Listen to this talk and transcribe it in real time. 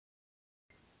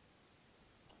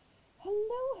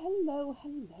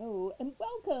Hello, and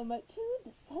welcome to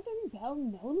the Southern Belle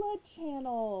NOLA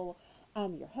channel.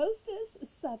 I'm your hostess,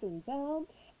 Southern Belle,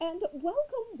 and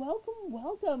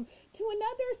welcome to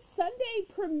another Sunday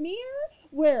premiere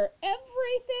where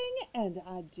everything, and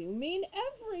I do mean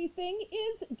everything,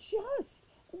 is just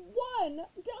 $1.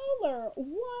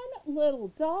 One little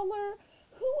dollar.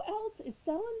 Who else is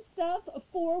selling stuff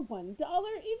for $1?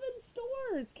 Even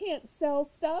stores can't sell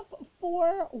stuff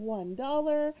for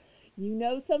 $1. You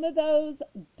know, some of those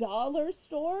dollar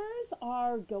stores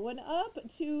are going up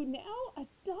to now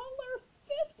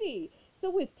 $1.50. So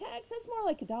with tax, that's more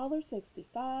like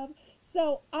 $1.65.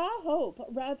 So I hope,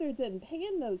 rather than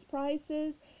paying those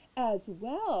prices, as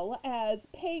well as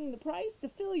paying the price to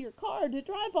fill your car, to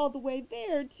drive all the way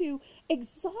there, to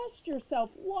exhaust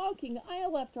yourself walking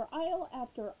aisle after aisle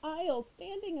after aisle,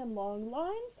 standing in long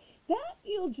lines, that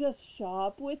you'll just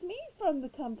shop with me from the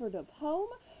comfort of home,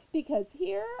 because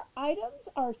here items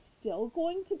are still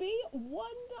going to be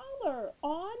 $1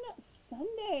 on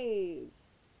Sundays.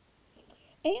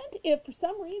 And if for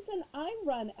some reason I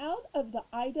run out of the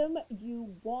item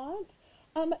you want,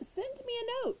 send me a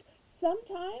note.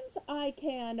 Sometimes I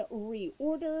can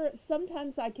reorder,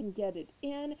 sometimes I can get it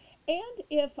in, and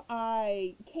if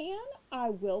I can, I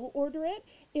will order it.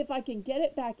 If I can get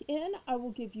it back in, I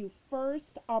will give you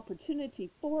first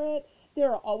opportunity for it.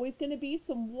 There are always going to be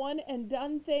some one and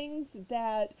done things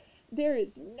that there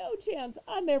is no chance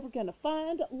I'm ever going to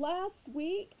find. Last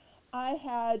week, I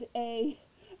had a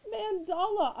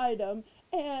mandala item,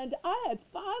 and I had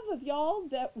 5 of y'all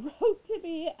that wrote to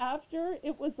me after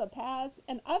it was a pass,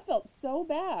 and I felt so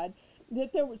bad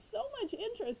that there was so much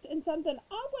interest in something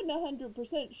I wasn't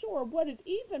 100% sure what it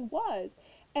even was,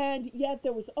 and yet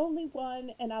there was only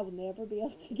one, and I will never be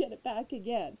able to get it back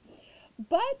again.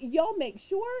 But y'all make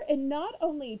sure and not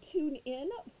only tune in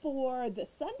for the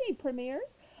Sunday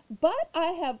premieres, but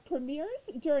I have premieres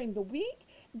during the week.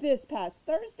 This past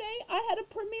Thursday, I had a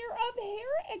premiere of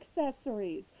hair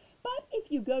accessories. But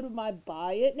if you go to my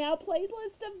Buy It Now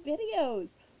playlist of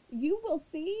videos, you will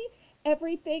see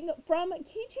everything from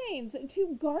keychains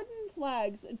to garden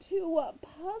flags to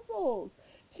puzzles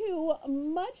to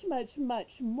much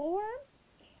more.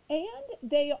 And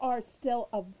they are still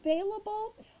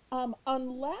available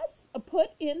unless put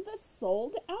in the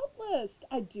sold out list.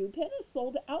 I do pin a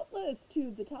sold out list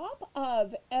to the top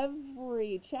of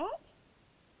every chat.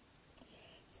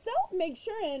 So make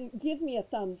sure and give me a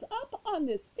thumbs up on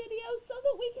this video so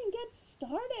that we can get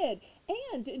started.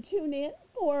 And tune in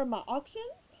for my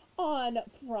auctions on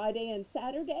Friday and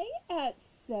Saturday at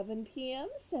 7 p.m.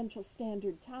 Central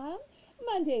Standard Time.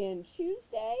 Monday and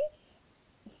Tuesday,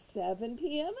 7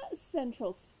 p.m.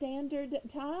 Central Standard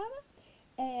Time.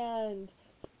 And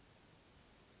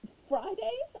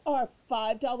Fridays are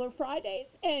 $5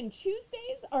 Fridays, and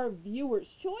Tuesdays are Viewer's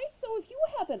Choice. So if you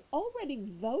haven't already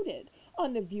voted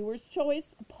on the Viewer's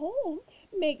Choice poll,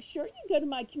 make sure you go to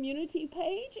my community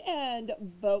page and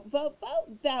vote.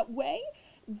 That way,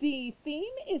 the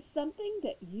theme is something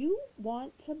that you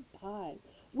want to buy.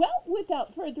 Well,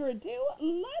 without further ado,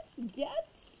 let's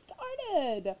get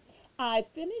started. I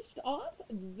finished off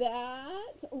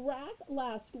that rack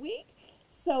last week.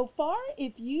 So far,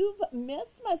 if you've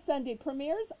missed my Sunday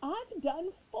premieres, I've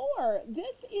done 4.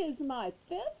 This is my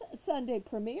 5th Sunday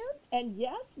premiere, and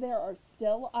yes, there are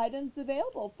still items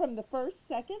available from the 1st,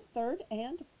 2nd, 3rd,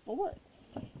 and 4th.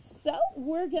 So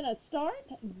we're going to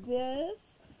start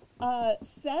this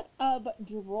set of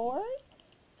drawers.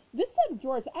 This set of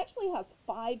drawers actually has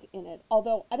 5 in it,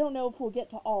 although I don't know if we'll get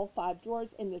to all 5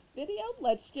 drawers in this video.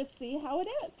 Let's just see how it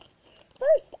is.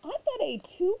 First, I've got a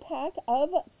 2-pack of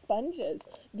sponges.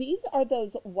 These are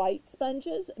those white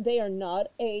sponges. They are not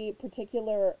a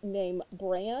particular name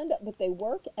brand, but they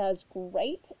work as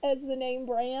great as the name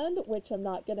brand, which I'm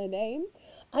not going to name.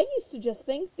 I used to just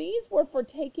think these were for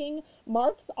taking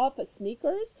marks off of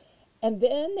sneakers, and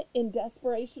then in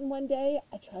desperation one day,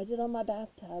 I tried it on my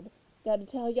bathtub. Got to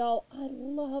tell y'all, I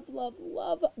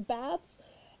love baths,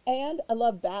 and I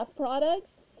love bath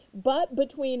products. But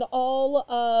between all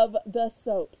of the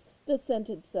soaps, the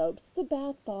scented soaps, the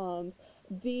bath bombs,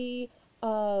 the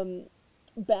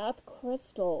bath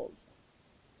crystals,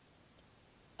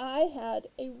 I had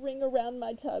a ring around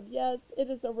my tub. Yes, it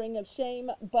is a ring of shame,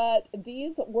 but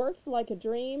these worked like a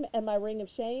dream, and my ring of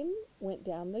shame went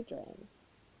down the drain.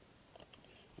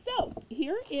 So,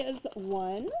 here is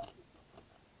one.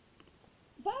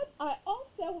 But I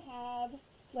also have,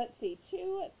 let's see,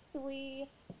 2, 3,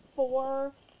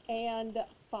 4, and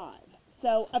 5.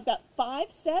 So I've got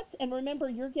 5 sets, and remember,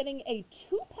 you're getting a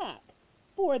 2-pack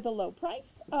for the low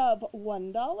price of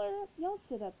 $1. Y'all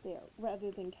sit up there rather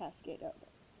than cascade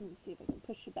over. Let me see if I can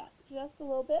push you back just a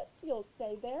little bit so you'll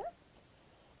stay there.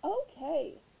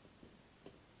 Okay.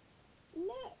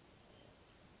 Next.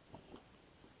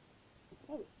 If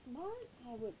I was smart,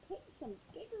 I would put some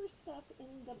bigger stuff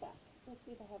in the back. Let's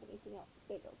see if I have anything else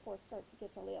bigger before I start to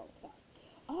get the little stuff.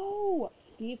 Oh,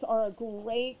 these are a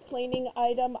great cleaning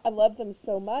item. I love them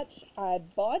so much. I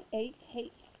bought a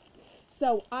case.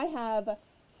 So I have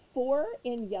 4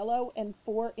 in yellow and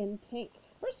 4 in pink.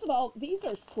 First of all, these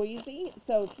are squeezy,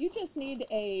 so if you just need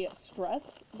a stress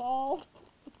ball,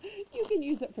 you can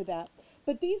use it for that.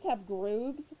 But these have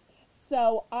grooves,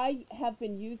 so I have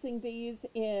been using these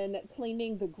in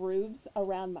cleaning the grooves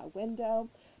around my window.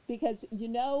 Because you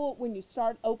know, when you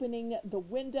start opening the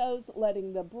windows,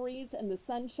 letting the breeze and the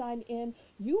sunshine in,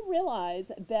 you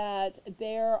realize that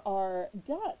there are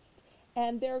dust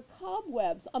and there are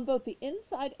cobwebs on both the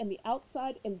inside and the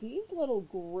outside, and these little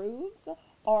grooves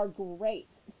are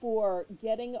great for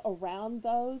getting around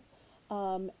those.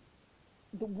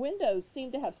 The windows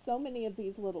seem to have so many of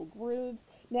these little grooves.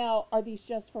 Now, are these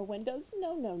just for windows?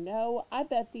 No, no, no. I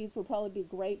bet these would probably be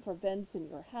great for vents in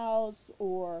your house,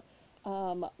 or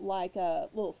like a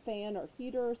little fan or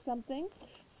heater or something.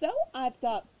 So I've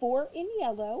got 4 in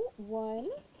yellow. 1,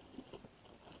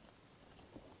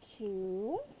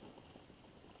 2,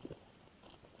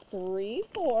 3,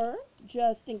 4,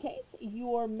 just in case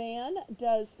your man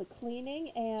does the cleaning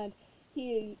and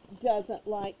he doesn't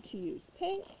like to use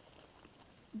pink.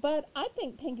 But I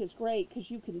think pink is great because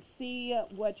you can see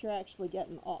what you're actually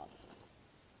getting off.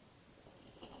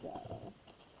 So,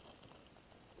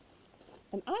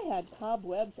 and I had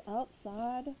cobwebs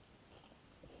outside.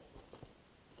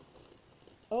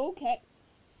 Okay,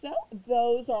 so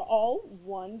those are all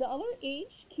 $1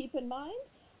 each. Keep in mind,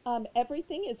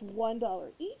 everything is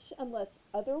 $1 each unless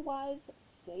otherwise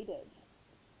stated.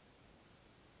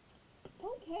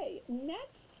 Okay,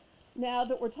 next, now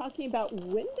that we're talking about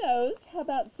windows, how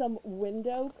about some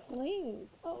window clings?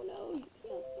 Oh no, you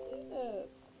can't see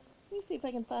this. Let me see if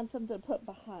I can find something to put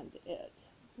behind it.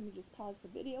 Let me just pause the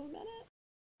video a minute.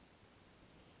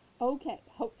 Okay,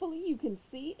 hopefully you can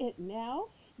see it now.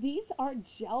 These are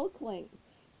gel clings.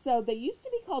 So they used to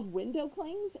be called window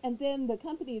clings, and then the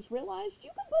companies realized you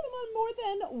can put them on more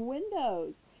than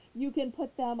windows. You can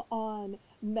put them on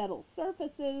metal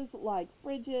surfaces like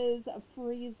fridges,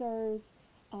 freezers,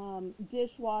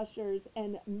 dishwashers,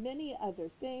 and many other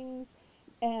things,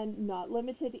 and not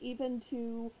limited even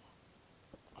to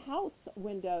house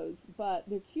windows, but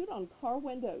they're cute on car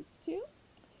windows too.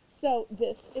 So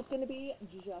this is going to be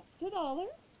just $1.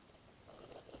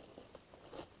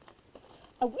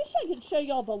 I wish I could show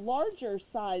you all the larger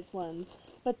size ones,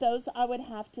 but those I would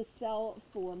have to sell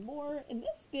for more, and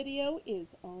this video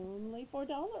is only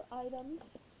 $4 items.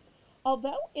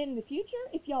 Although in the future,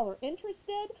 if y'all are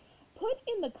interested, put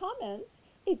in the comments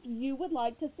if you would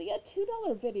like to see a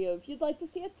 $2 video, if you'd like to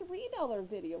see a $3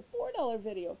 video, $4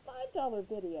 video, $5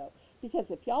 video, because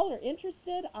if y'all are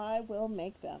interested, I will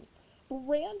make them.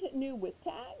 Brand new with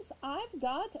tags, I've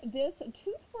got this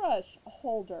toothbrush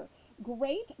holder.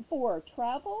 Great for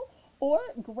travel, or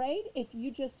great if you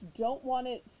just don't want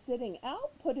it sitting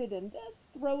out. Put it in this,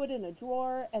 throw it in a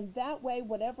drawer, and that way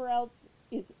whatever else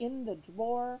is in the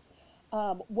drawer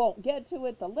won't get to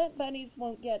it. The lint bunnies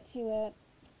won't get to it.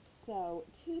 So,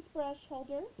 toothbrush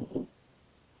holder.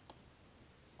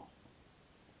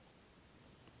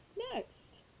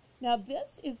 Next. Now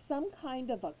this is some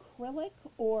kind of acrylic,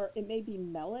 or it may be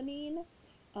melamine.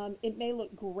 It may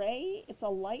look gray. It's a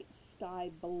light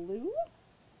sky blue.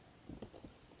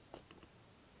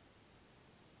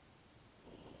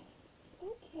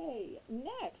 Okay,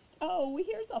 next. Oh,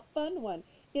 here's a fun one.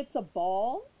 It's a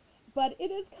ball, but it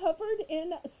is covered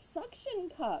in suction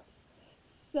cups.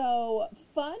 So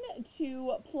fun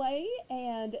to play,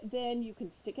 and then you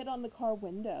can stick it on the car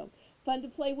window. Fun to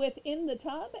play with in the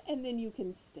tub, and then you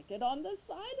can stick it on the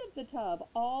side of the tub.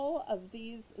 All of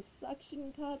these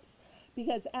suction cups,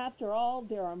 because after all,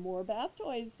 there are more bath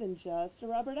toys than just a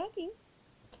rubber ducky.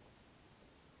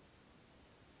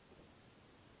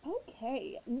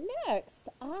 Okay, next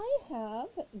I have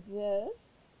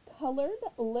this colored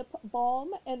lip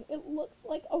balm, and it looks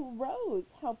like a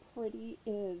rose. How pretty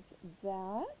is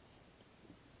that?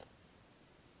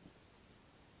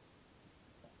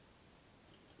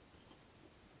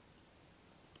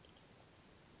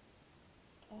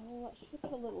 Oh, I should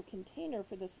put a little container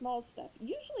for the small stuff.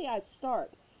 Usually I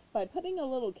start by putting a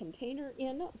little container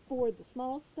in for the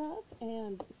small stuff,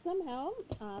 and somehow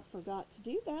I forgot to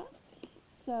do that.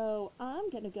 So I'm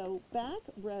going to go back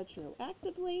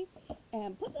retroactively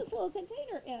and put this little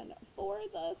container in for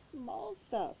the small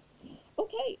stuff.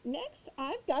 Okay, next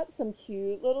I've got some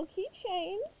cute little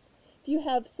keychains. If you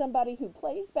have somebody who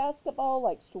plays basketball,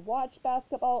 likes to watch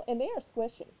basketball, and they are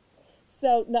squishy.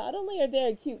 So not only are they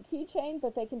a cute keychain,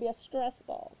 but they can be a stress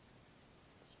ball.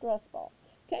 Stress ball.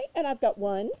 Okay, and I've got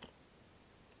 1,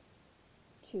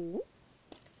 2,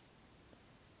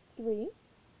 3,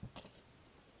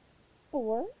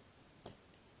 4,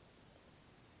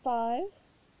 5,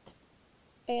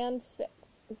 and 6.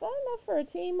 Is that enough for a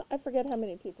team? I forget how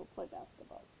many people play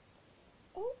basketball.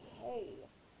 Okay,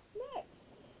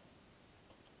 next,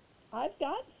 I've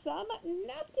got some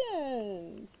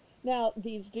napkins. Now,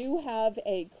 these do have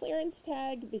a clearance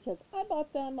tag because I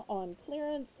bought them on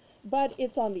clearance, but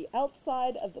it's on the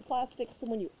outside of the plastic, so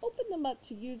when you open them up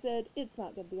to use it, it's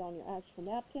not going to be on your actual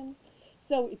napkin.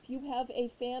 So if you have a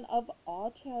fan of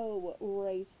auto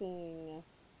racing,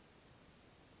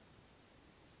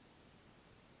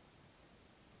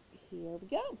 here we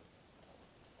go.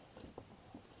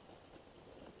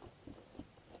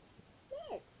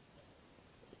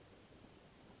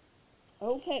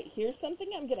 Okay, here's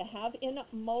something I'm going to have in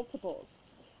multiples.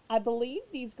 I believe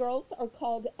these girls are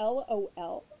called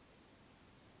LOL.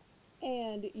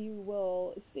 And you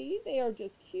will see they are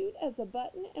just cute as a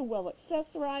button and well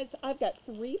accessorized. I've got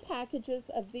 3 packages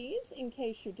of these in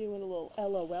case you're doing a little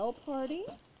LOL party.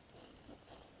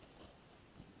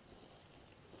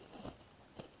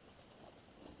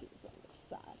 These on the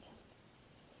side.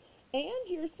 And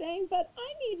you're saying, but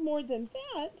I need more than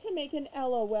that to make an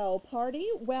LOL party.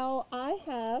 Well, I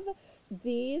have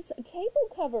these table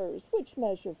covers, which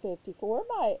measure 54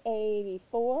 by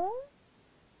 84.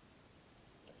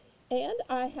 And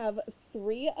I have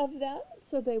 3 of them,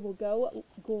 so they will go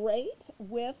great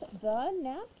with the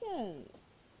napkins.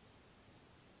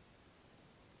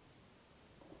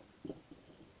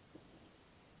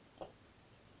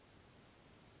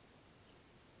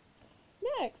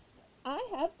 Next, I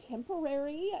have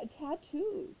temporary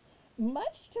tattoos.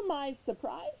 Much to my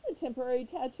surprise, the temporary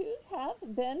tattoos have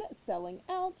been selling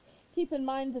out. Keep in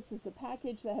mind, this is a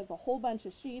package that has a whole bunch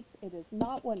of sheets. It is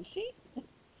not one sheet.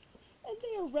 And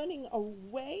they are running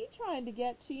away trying to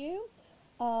get to you.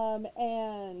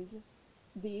 And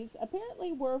these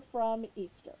apparently were from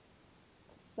Easter.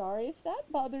 Sorry if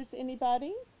that bothers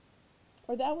anybody.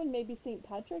 Or that one may be St.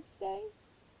 Patrick's Day.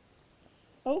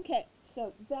 Okay,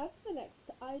 so that's the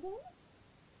next item.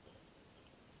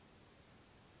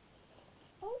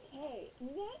 Okay,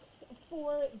 next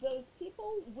for those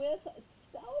people with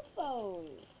cell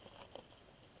phones.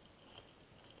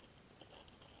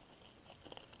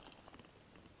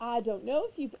 I don't know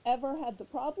if you've ever had the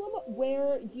problem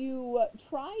where you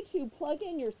try to plug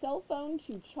in your cell phone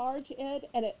to charge it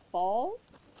and it falls.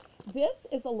 This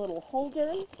is a little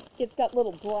holder. It's got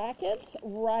little brackets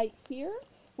right here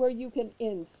where you can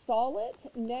install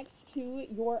it next to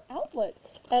your outlet.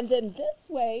 And then this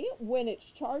way, when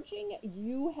it's charging,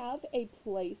 you have a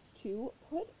place to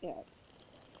put it.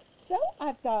 So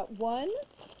I've got 1,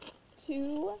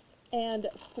 2, and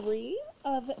 3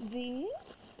 of these.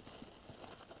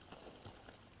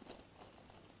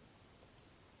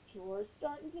 Drawer's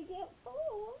starting to get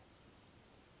full.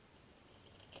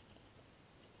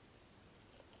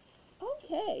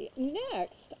 Okay,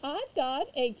 next I've got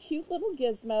a cute little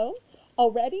gizmo.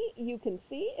 Already you can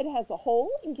see it has a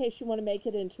hole in case you want to make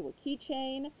it into a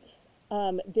keychain.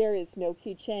 There is no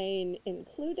keychain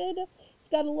included. It's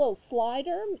got a little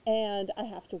slider, and I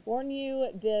have to warn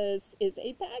you, this is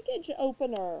a package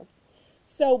opener.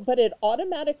 So, but it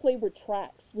automatically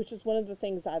retracts, which is one of the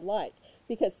things I like,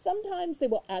 because sometimes they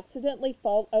will accidentally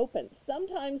fall open.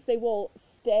 Sometimes they will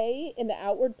stay in the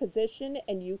outward position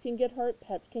and you can get hurt,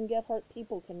 pets can get hurt,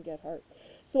 people can get hurt.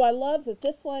 So I love that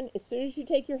this one, as soon as you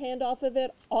take your hand off of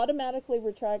it, automatically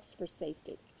retracts for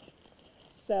safety.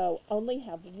 So only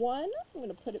have 1. I'm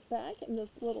going to put it back in this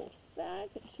little sack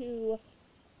to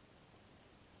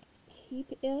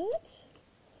keep it.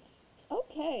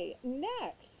 Okay,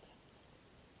 next.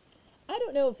 I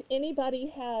don't know if anybody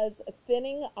has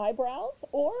thinning eyebrows,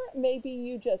 or maybe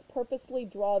you just purposely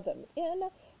draw them in,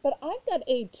 but I've got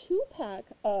a 2-pack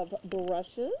of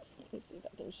brushes. Let me see if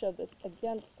I can show this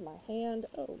against my hand.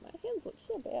 Oh, my hands look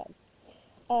so bad.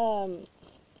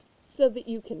 So that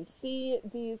you can see,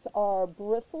 these are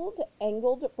bristled,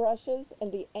 angled brushes,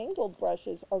 and the angled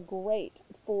brushes are great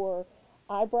for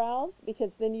eyebrows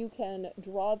because then you can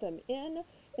draw them in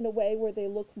a way where they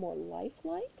look more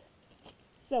lifelike.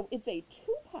 So it's a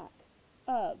 2-pack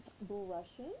of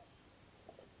brushes.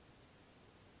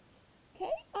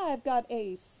 Okay, I've got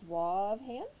a Suave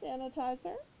hand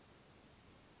sanitizer.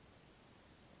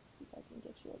 See if I can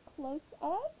get you a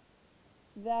close-up.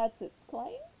 That's its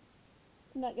claim.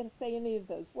 I'm not going to say any of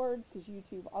those words because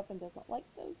YouTube often doesn't like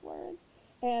those words.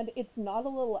 And it's not a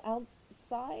little ounce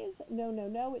size. No, no,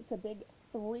 no. It's a big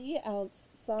 3-ounce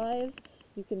size.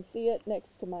 You can see it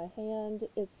next to my hand.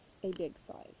 It's a big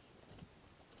size.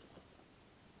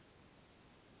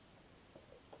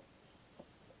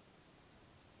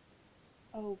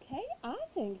 Okay, I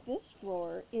think this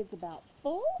drawer is about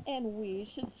full, and we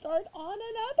should start on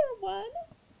another one.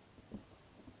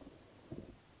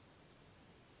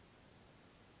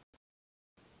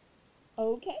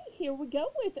 Okay, here we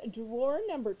go with drawer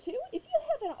number 2. If you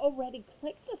haven't already,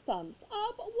 click the thumbs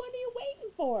up. What are you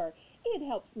waiting for? It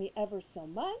helps me ever so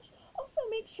much. Also,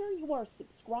 make sure you are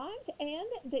subscribed and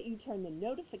that you turn the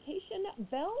notification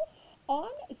bell on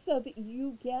so that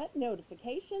you get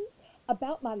notifications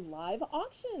about my live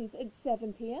auctions at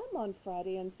 7 p.m. on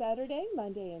Friday and Saturday,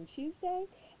 Monday and Tuesday,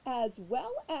 as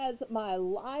well as my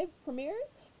live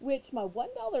premieres, which my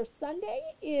 $1 Sunday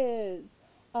is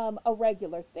a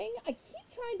regular thing. I keep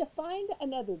trying to find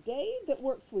another day that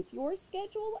works with your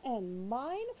schedule and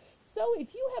mine. So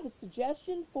if you have a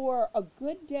suggestion for a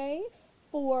good day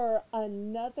for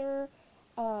another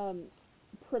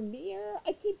premiere,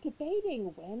 I keep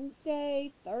debating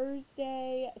Wednesday,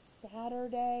 Thursday,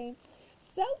 Saturday.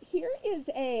 So here is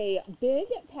a big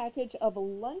package of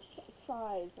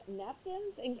lunch-size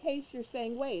napkins, in case you're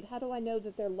saying, wait, how do I know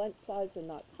that they're lunch size and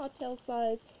not cocktail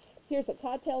size? Here's a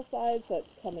cocktail size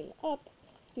that's coming up,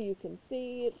 so you can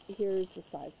see. Here's the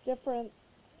size difference.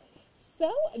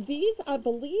 So these, I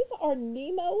believe, are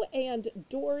Nemo and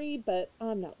Dory, but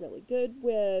I'm not really good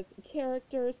with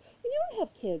characters. When you don't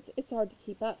have kids, it's hard to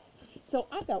keep up. So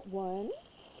I've got 1,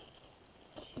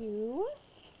 2,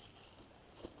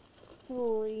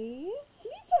 3.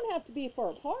 These don't have to be for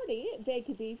a party. They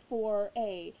could be for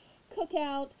a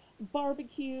cookout,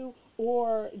 barbecue,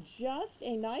 or just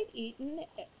a night eaten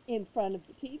in front of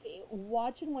the TV,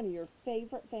 watching one of your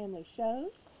favorite family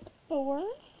shows. 4,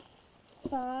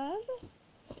 5,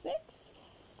 6,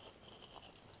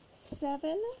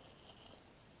 7,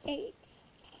 8,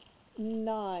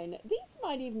 9. These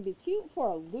might even be cute for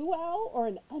a luau or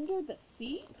an under the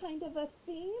sea kind of a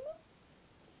theme.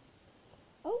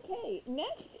 Okay,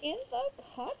 next in the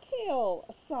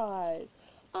cocktail size,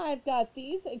 I've got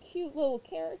these cute little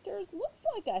characters. Looks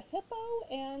like a hippo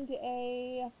and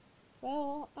a,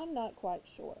 well, I'm not quite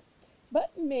sure,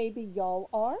 but maybe y'all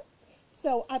are.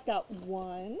 So I've got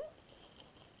 1,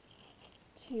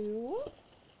 2,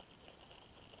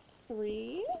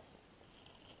 3,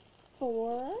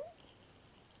 4,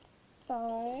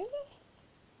 5,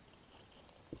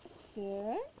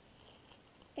 6,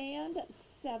 and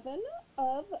 7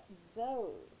 of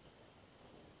those.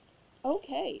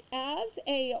 Okay, as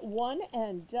a one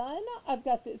and done, I've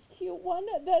got this cute one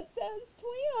that says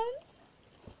twins.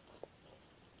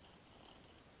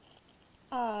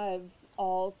 I've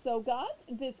also got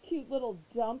this cute little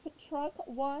dump truck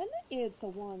one. It's a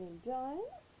one and done.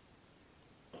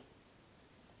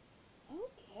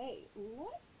 Okay,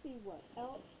 let's see what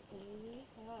else we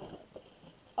have.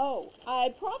 Oh,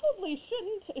 I probably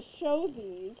shouldn't show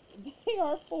these. They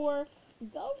are for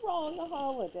the wrong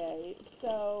holiday,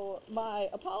 so my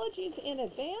apologies in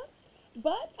advance.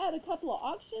 But at a couple of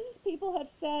auctions, people have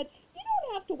said, you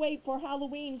don't have to wait for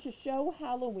Halloween to show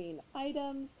Halloween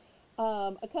items.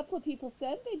 A couple of people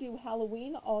said they do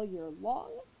Halloween all year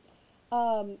long,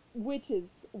 which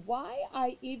is why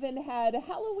I even had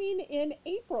Halloween in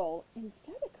April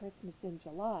instead of Christmas in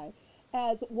July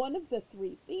as one of the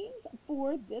 3 themes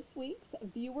for this week's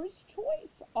Viewer's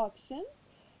Choice auction.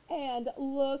 And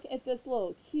look at this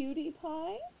little cutie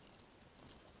pie.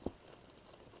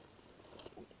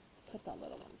 Put the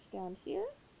little ones down here.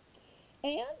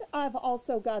 And I've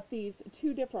also got these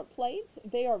 2 different plates.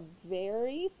 They are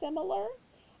very similar,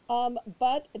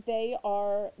 but they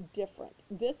are different.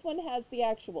 This one has the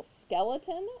actual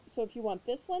skeleton. So if you want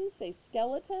this one, say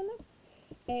skeleton.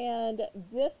 And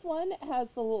this one has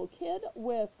the little kid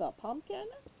with the pumpkin.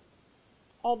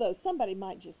 Although somebody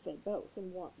might just say both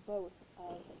and want both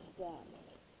of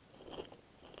them.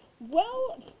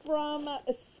 Well, from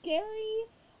a scary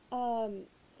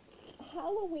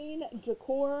Halloween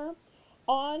decor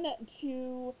on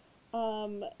to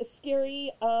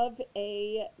scary of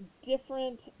a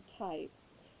different type.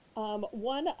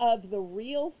 One of the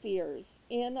real fears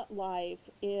in life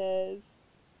is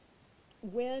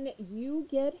when you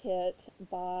get hit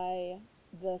by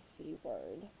the C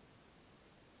word.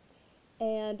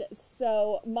 And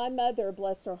so my mother,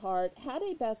 bless her heart, had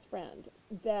a best friend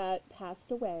that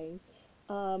passed away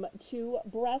to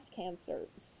breast cancer.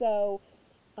 So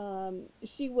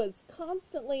she was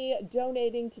constantly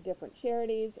donating to different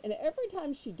charities, and every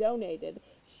time she donated,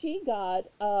 she got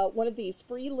one of these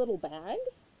free little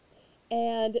bags.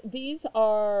 And these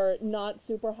are not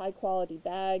super high quality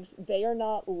bags. They are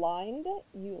not lined.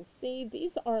 You'll see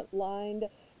these aren't lined.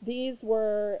 These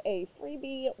were a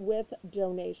freebie with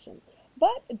donation.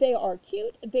 But they are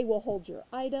cute. They will hold your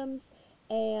items.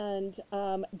 And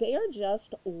they are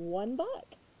just $1.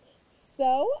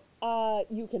 So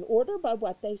you can order by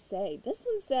what they say. This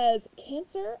one says,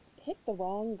 Cancer, pick the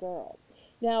wrong girl.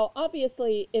 Now,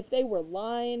 obviously, if they were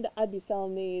lined, I'd be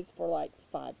selling these for like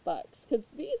 $5 because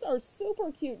these are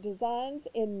super cute designs,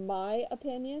 in my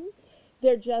opinion.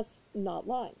 They're just not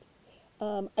lined.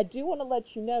 I do want to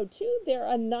let you know, too, they're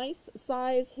a nice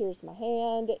size. Here's my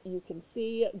hand. You can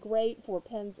see, great for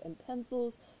pens and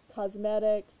pencils,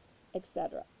 cosmetics,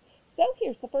 etc. So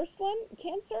here's the first one.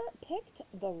 Cancer picked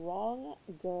the wrong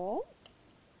girl.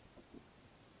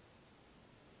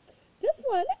 This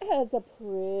one has a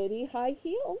pretty high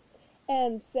heel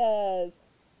and says,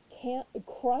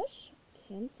 crush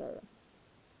Cancer.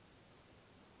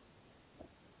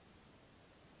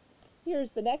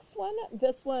 Here's the next one.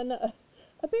 This one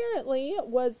apparently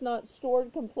was not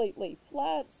stored completely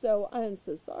flat, so I'm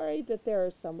so sorry that there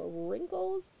are some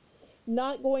wrinkles.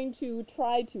 Not going to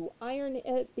try to iron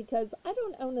it because I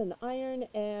don't own an iron,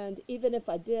 and even if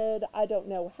I did, I don't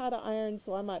know how to iron,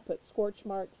 so I might put scorch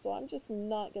marks, so I'm just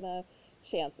not going to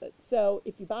chance it. So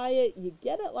if you buy it, you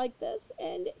get it like this,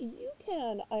 and you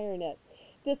can iron it.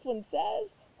 This one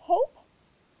says, hope,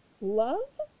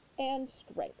 love, and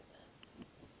strength.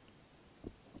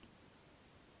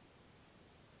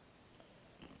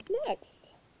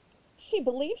 Next, she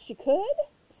believed she could,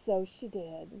 so she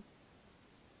did.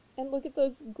 And look at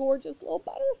those gorgeous little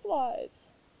butterflies.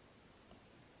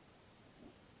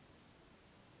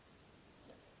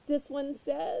 This one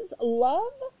says,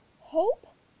 love, hope,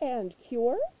 and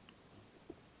cure.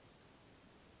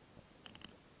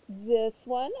 This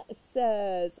one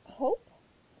says, hope,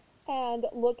 and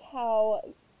look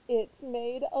how it's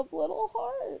made of little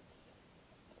hearts.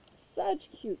 Such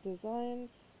cute designs.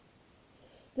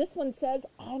 This one says,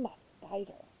 I'm a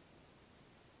fighter.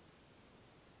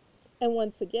 And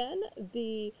once again,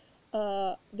 there's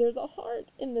a heart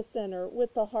in the center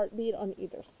with the heartbeat on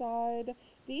either side.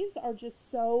 These are just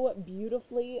so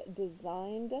beautifully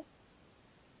designed.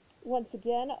 Once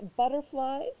again,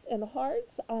 butterflies and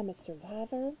hearts. I'm a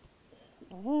survivor.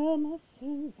 I'm a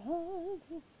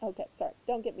survivor. Okay, sorry,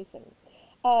 don't get me singing.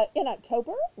 In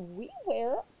October, we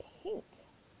wear pink.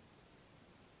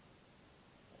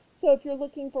 So if you're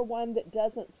looking for one that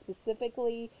doesn't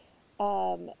specifically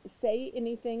say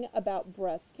anything about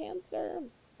breast cancer.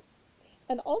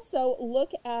 And also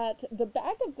look at the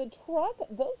back of the truck.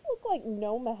 Those look like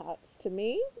gnome hats to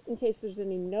me, in case there's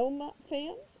any gnome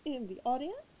fans in the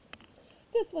audience.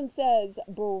 This one says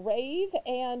brave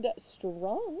and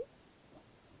strong.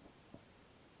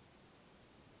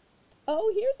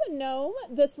 Oh, here's a gnome.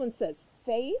 This one says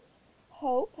faith,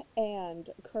 hope,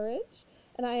 and courage.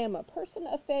 And I am a person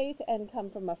of faith and come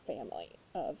from a family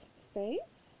of faith.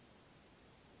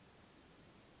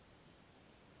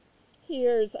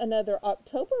 Here's another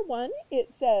October one.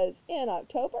 It says, in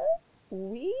October,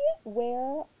 we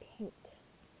wear pink.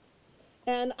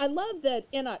 And I love that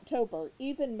in October,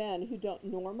 even men who don't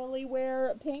normally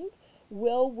wear pink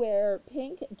will wear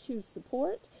pink to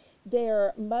support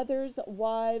their mothers,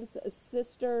 wives,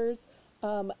 sisters,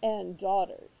 and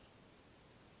daughters.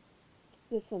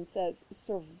 This one says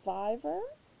survivor.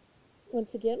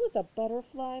 Once again with a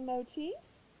butterfly motif.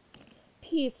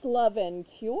 Peace, love, and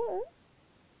cure.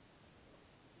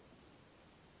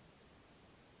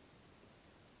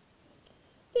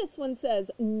 This one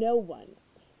says, no one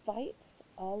fights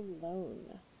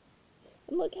alone.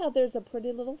 And look how there's a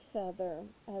pretty little feather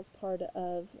as part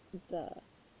of the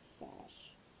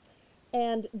sash.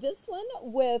 And this one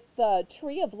with the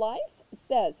Tree of Life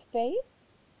says faith,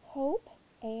 hope,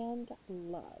 and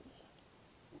love.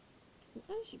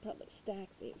 I should probably stack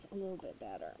these a little bit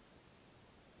better.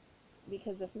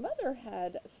 Because if Mother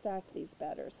had stacked these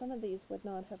better, some of these would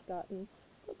not have gotten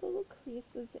the little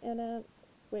creases in it,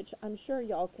 which I'm sure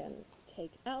y'all can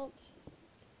take out.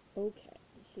 Okay,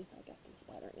 let's see if I got these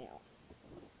better now.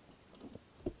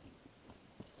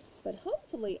 But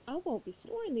hopefully I won't be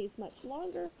storing these much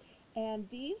longer, and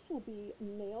these will be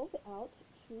mailed out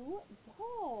to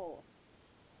y'all.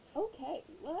 Okay,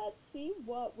 let's see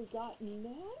what we got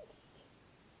next.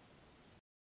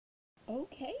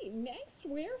 Okay, next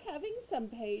we're having some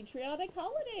patriotic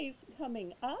holidays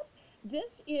coming up.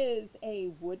 This is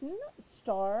a wooden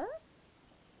star,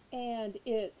 and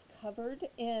it's covered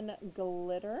in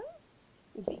glitter.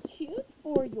 Would be cute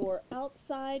for your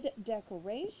outside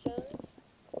decorations.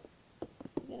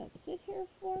 You're gonna sit here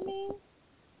for me.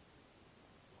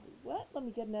 what? Let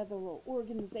me get another little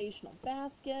organizational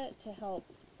basket to help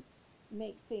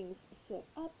make things sit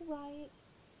upright.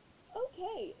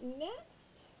 Okay,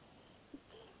 next,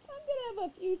 I'm going to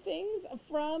have a few things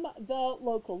from the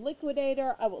local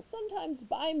liquidator. I will sometimes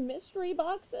buy mystery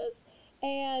boxes,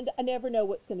 and I never know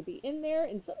what's going to be in there,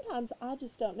 and sometimes I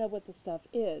just don't know what the stuff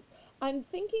is. I'm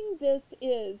thinking this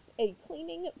is a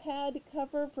cleaning pad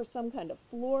cover for some kind of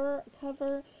floor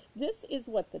cover. This is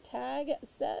what the tag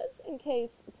says, in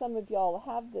case some of y'all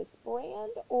have this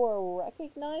brand or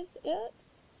recognize it.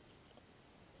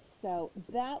 So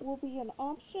that will be an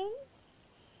option.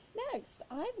 Next,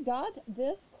 I've got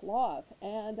this cloth,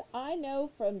 and I know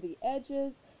from the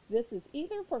edges this is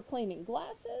either for cleaning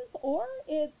glasses or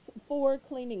it's for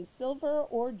cleaning silver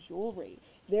or jewelry.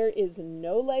 There is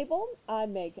no label. I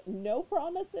make no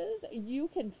promises. You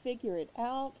can figure it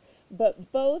out,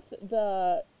 but both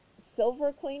the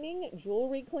silver cleaning,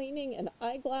 jewelry cleaning, and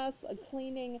eyeglass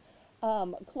cleaning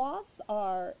cloths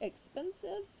are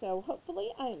expensive, so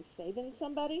hopefully I am saving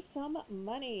somebody some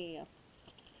money.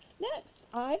 Next,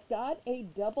 I've got a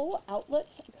double outlet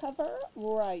cover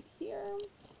right here.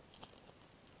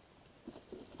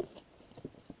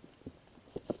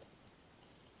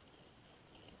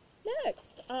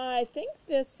 Next, I think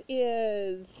this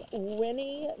is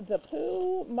Winnie the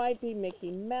Pooh, might be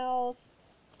Mickey Mouse.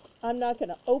 I'm not going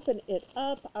to open it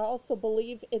up. I also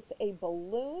believe it's a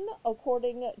balloon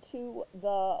according to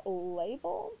the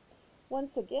label.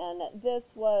 Once again, this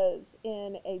was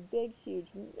in a big, huge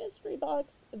mystery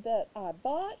box that I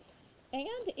bought, and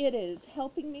it is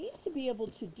helping me to be able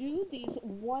to do these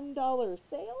 $1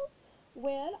 sales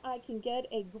when I can get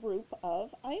a group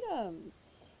of items.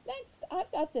 Next,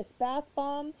 I've got this bath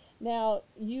bomb. Now,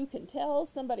 you can tell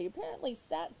somebody apparently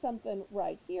sat something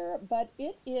right here, but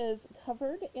it is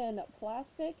covered in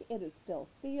plastic. It is still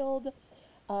sealed.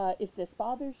 If this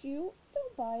bothers you,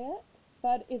 don't buy it.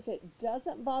 But if it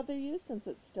doesn't bother you, since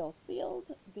it's still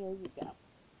sealed, there you go.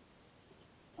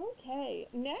 Okay,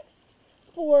 next,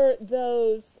 for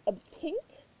those pink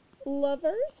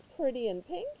lovers, pretty in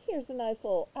pink, here's a nice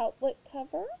little outlet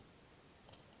cover.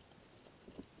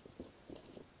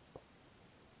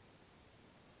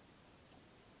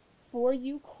 For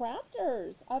you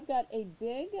crafters, I've got a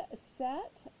big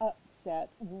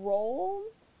roll,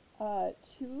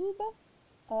 tube.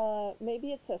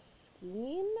 Maybe it's a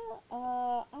skein.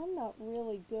 I'm not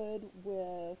really good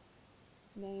with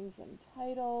names and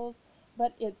titles,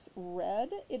 but it's red.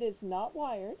 It is not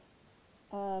wired.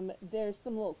 There's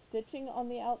some little stitching on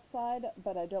the outside,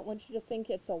 but I don't want you to think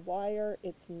it's a wire.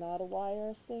 It's not a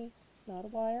wire, see? Not a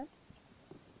wire.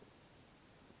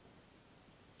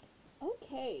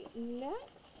 Okay,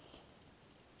 next,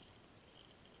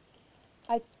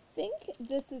 I think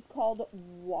this is called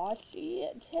washi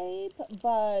tape,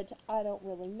 but I don't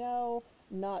really know.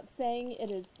 Not saying it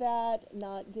is that,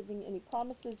 not giving any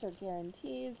promises or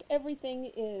guarantees. Everything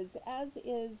is as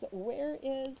is, where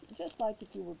is, just like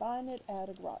if you were buying it at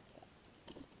a garage sale.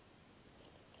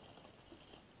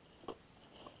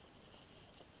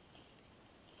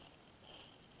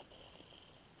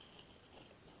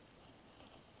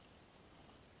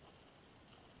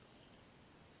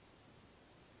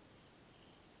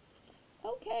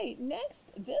 Okay,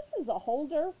 next, this is a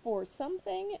holder for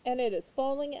something, and it is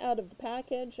falling out of the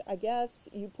package. I guess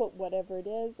you put whatever it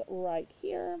is right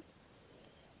here.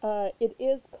 It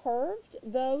is curved,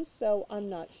 though, so I'm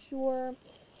not sure.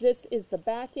 This is the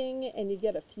backing, and you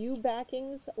get a few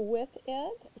backings with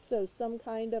it, so some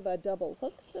kind of a double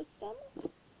hook system.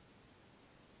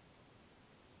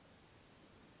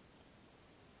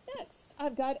 Next,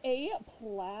 I've got a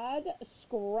plaid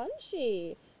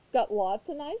scrunchie. Got lots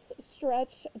of nice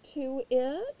stretch to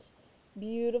it.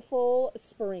 Beautiful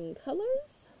spring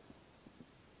colors.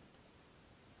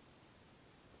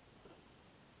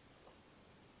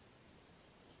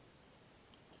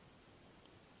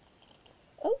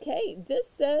 Okay, this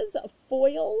says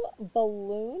foil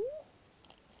balloon.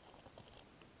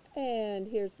 And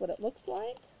here's what it looks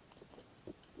like.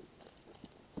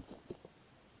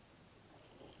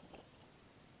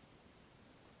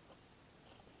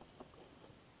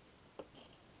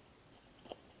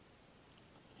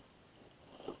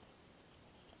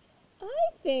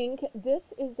 I think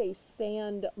this is a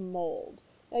sand mold.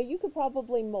 Now you could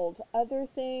probably mold other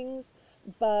things,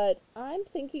 but I'm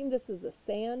thinking this is a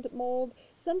sand mold.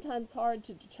 Sometimes hard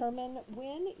to determine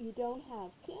when you don't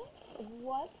have kits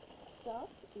what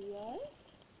stuff is.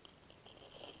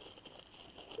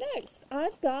 Next,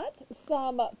 I've got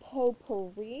some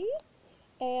potpourri,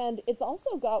 and it's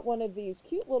also got one of these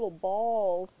cute little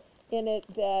balls in it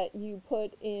that you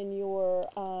put in your,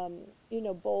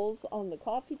 bowls on the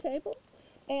coffee table.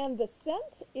 And the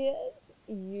scent is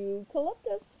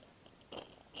eucalyptus.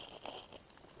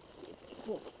 It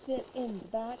will fit in the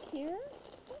back here,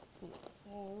 like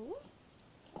so.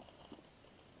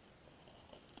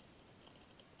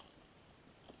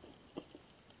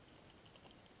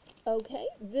 Okay,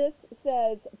 this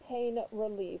says pain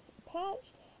relief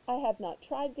patch. I have not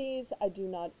tried these. I do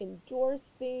not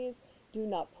endorse these. Do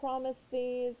not promise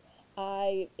these.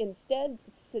 I instead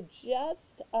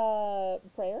suggest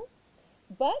prayer.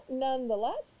 But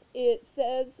nonetheless, it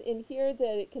says in here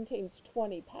that it contains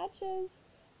 20 patches.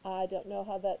 I don't know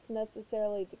how that's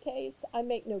necessarily the case. I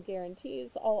make no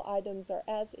guarantees. All items are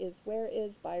as is, where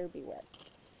is, buyer beware.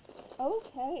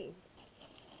 Okay.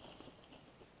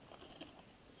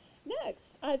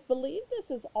 Next, I believe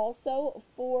this is also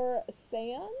for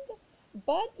sand,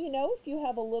 but you know, if you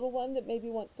have a little one that maybe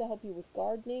wants to help you with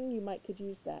gardening, you might could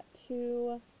use that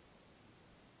too.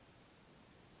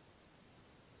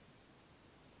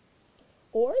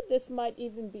 Or this might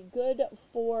even be good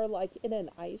for like in an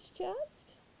ice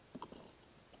chest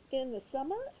in the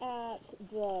summer at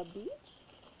the beach.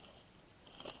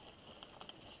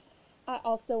 I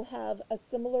also have a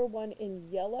similar one in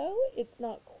yellow. It's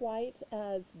not quite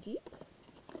as deep.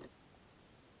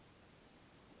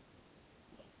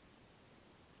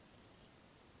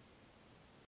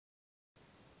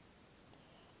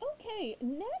 Okay,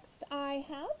 next I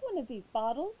have one of these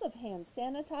bottles of hand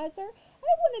sanitizer. I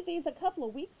had one of these a couple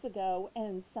of weeks ago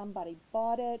and somebody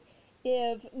bought it.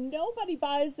 If nobody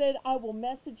buys it, I will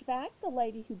message back the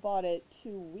lady who bought it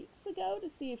 2 weeks ago to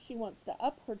see if she wants to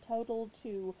up her total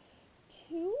to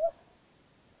 2.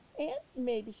 And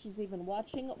maybe she's even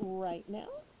watching right now.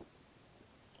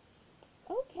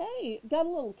 Okay, got a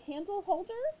little candle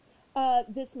holder.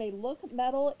 This may look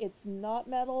metal. It's not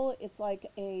metal. It's like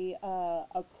a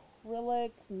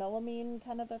acrylic melamine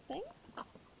kind of a thing.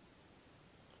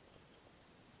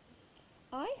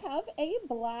 I have a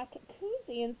black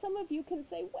koozie, and some of you can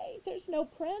say, wait, there's no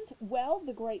print. Well,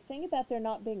 the great thing about there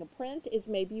not being a print is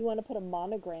maybe you want to put a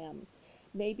monogram.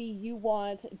 Maybe you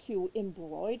want to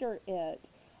embroider it,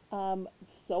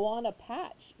 sew on a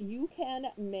patch. You can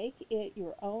make it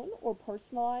your own or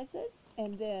personalize it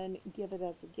and then give it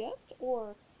as a gift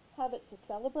or have it to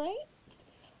celebrate.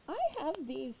 I have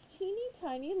these teeny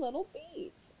tiny little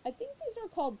beads. I think these are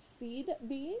called seed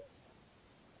beads.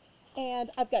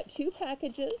 And I've got 2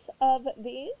 packages of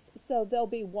these, so they'll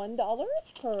be $1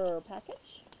 per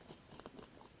package.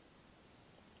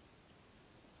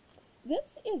 This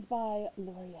is by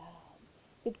L'Oreal.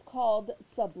 It's called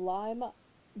Sublime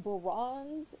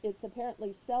Bronze. It's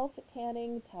apparently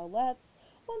self-tanning towelettes.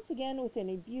 Once again, with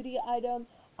any beauty item,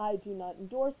 I do not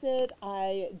endorse it.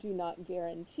 I do not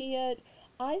guarantee it.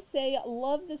 I say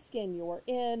love the skin you're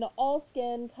in. All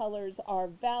skin colors are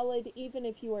valid, even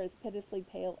if you are as pitifully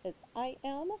pale as I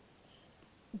am.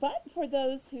 But for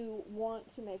those who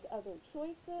want to make other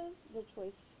choices, the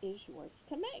choice is yours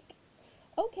to make.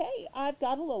 Okay, I've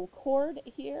got a little cord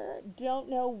here. Don't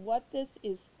know what this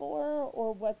is for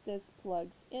or what this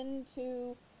plugs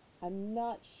into. I'm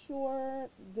not sure.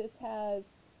 This has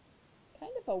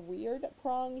kind of a weird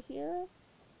prong here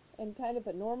and kind of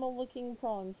a normal looking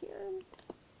prong here.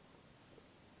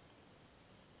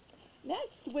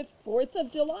 Next, with 4th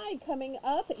of July coming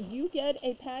up, you get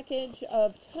a package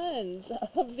of tons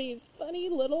of these funny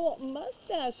little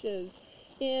mustaches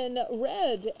in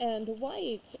red and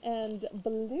white and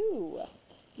blue.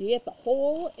 You get the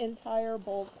whole entire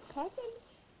bulk package.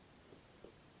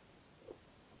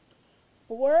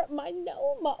 For my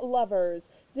gnome lovers,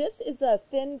 this is a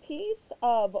thin piece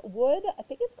of wood. I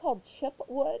think it's called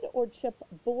chipwood or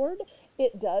chipboard.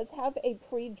 It does have a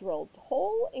pre-drilled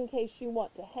hole in case you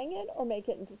want to hang it or make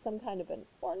it into some kind of an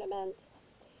ornament.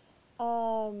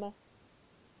 Not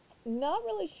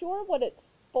really sure what it's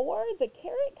for. The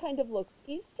carrot kind of looks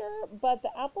Easter, but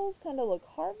the apples kind of look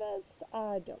harvest.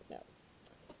 I don't know.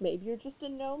 Maybe you're just a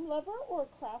gnome lover or a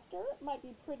crafter. It might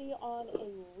be pretty on a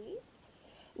wreath.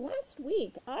 Last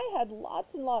week, I had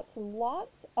lots and lots and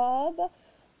lots of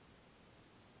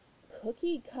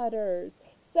cookie cutters.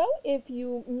 So if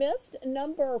you missed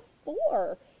number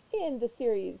 4 in the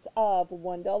series of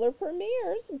 $1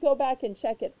 premieres, go back and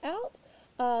check it out.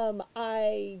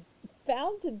 I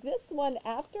found this one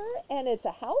after, and it's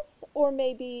a house, or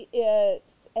maybe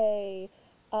it's a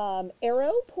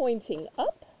arrow pointing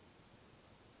up.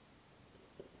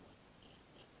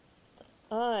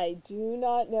 I do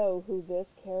not know who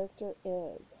this character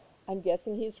is. I'm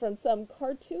guessing he's from some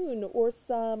cartoon or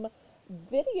some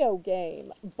video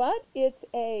game, but it's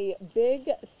a big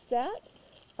set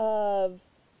of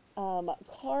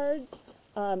cards.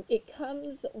 It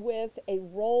comes with a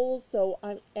roll,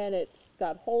 and it's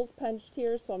got holes punched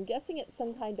here, so I'm guessing it's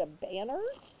some kind of banner.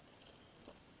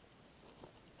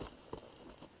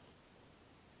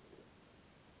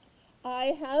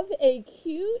 I have a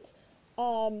cute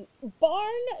barn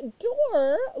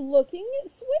door looking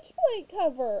switchblade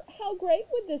cover. How great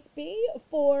would this be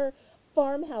for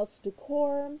farmhouse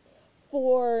decor,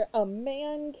 for a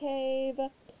man cave,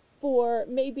 for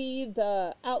maybe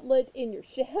the outlet in your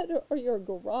shed or your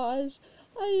garage?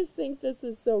 I just think this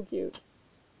is so cute.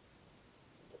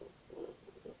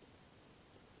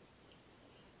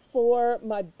 For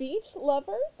my beach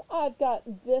lovers, I've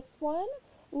got this one.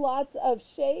 Lots of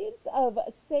shades of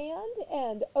sand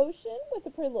and ocean with a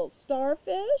pretty little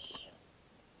starfish.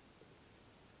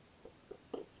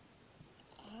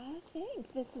 I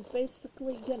think this is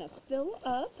basically going to fill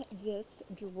up this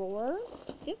drawer.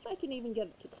 If I can even get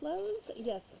it to close.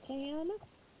 Yes, I can.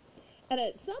 And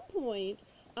at some point,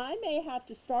 I may have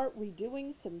to start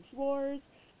redoing some drawers,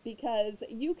 because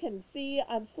you can see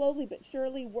I'm slowly but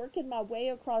surely working my way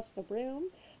across the room.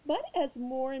 But as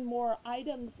more and more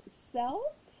items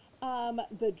sell,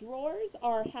 the drawers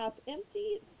are half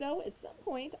empty, so at some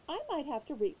point I might have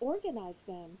to reorganize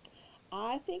them.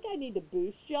 I think I need to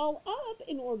boost y'all up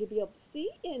in order to be able to see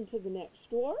into the next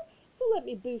drawer. So let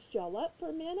me boost y'all up for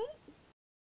a minute.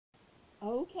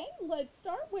 Okay, let's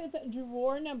start with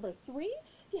drawer number 3.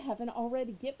 If you haven't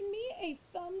already given me a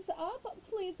thumbs up,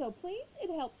 please, oh please,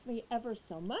 it helps me ever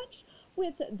so much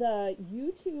with the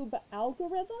YouTube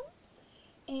algorithm.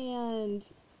 And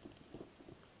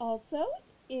also,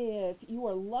 if you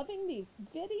are loving these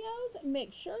videos,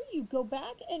 make sure you go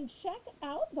back and check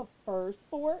out the first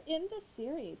 4 in the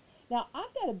series. Now,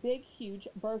 I've got a big, huge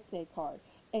birthday card.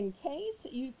 In case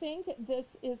you think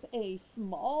this is a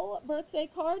small birthday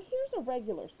card, here's a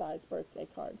regular size birthday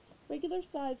card. Regular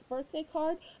size birthday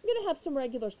card. I'm going to have some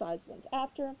regular size ones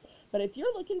after. But if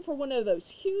you're looking for one of those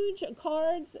huge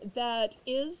cards that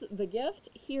is the gift,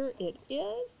 here it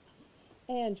is.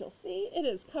 And you'll see it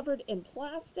is covered in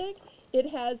plastic.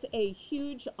 It has a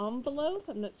huge envelope.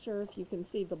 I'm not sure if you can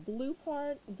see the blue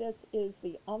part. This is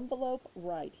the envelope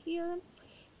right here.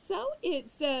 So it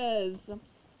says,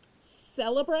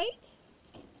 celebrate,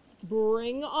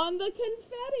 bring on the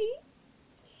confetti.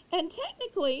 And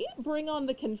technically, bring on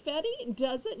the confetti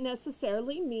doesn't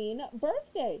necessarily mean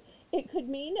birthday. It could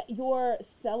mean you're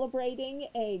celebrating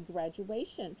a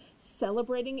graduation,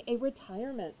 celebrating a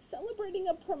retirement, celebrating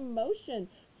a promotion,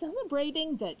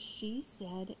 celebrating that she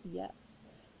said yes,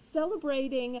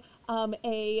 celebrating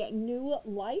a new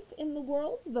life in the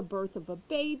world, the birth of a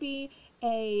baby,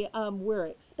 we're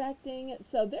expecting.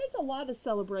 So there's a lot of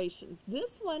celebrations.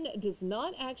 This one does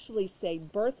not actually say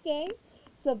birthday.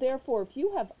 So therefore, if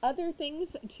you have other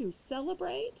things to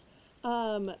celebrate,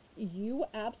 you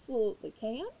absolutely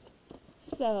can.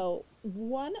 So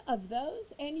one of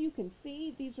those, and you can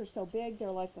see these are so big, they're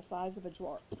like the size of a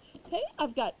drawer. Okay,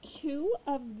 I've got 2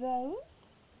 of those.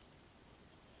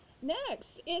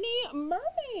 Next, any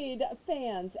mermaid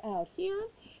fans out here?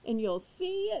 And you'll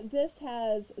see this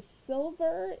has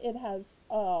silver. It has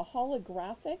a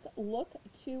holographic look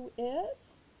to it.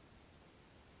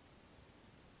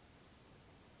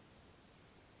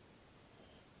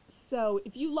 So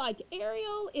if you like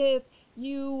Ariel, if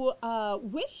you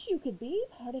wish you could be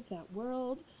part of that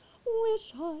world,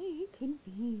 wish I could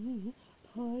be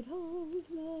part of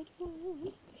that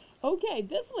world. Okay,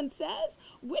 this one says,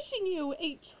 wishing you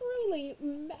a truly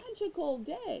magical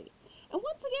day. And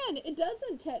once again, it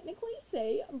doesn't technically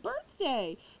say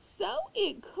birthday. So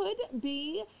it could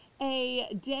be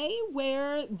a day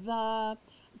where the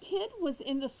kid was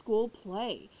in the school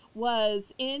play,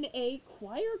 was in a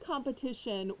choir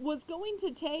competition, was going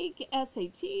to take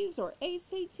SATs or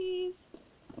ACTs.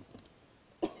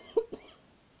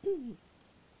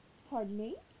 Pardon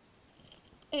me.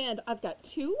 And I've got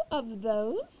 2 of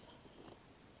those.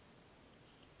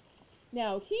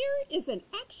 Now here is an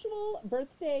actual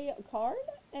birthday card,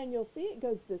 and you'll see it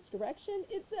goes this direction.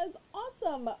 It says,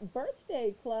 Awesome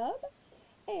Birthday Club.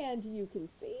 And you can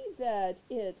see that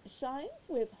it shines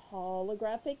with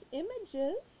holographic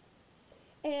images.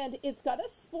 And it's got a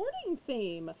sporting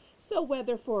theme. So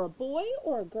whether for a boy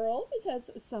or a girl, because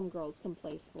some girls can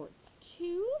play sports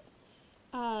too.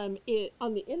 On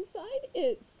the inside,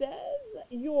 it says,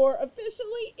 you're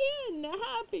officially in.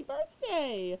 Happy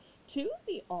birthday to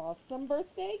the Awesome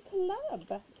Birthday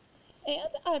Club. And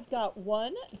I've got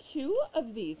 2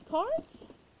 of these cards.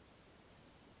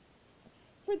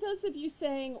 For those of you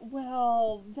saying,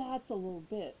 well, that's a little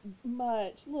bit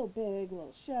much, a little big, a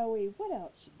little showy, what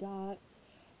else you got?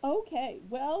 Okay,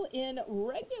 well, in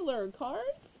regular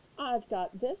cards, I've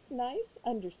got this nice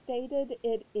understated.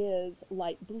 It is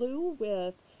light blue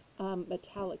with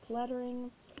metallic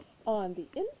lettering. On the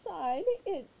inside,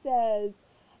 it says,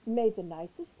 "May the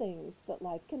nicest things that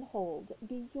life can hold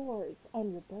be yours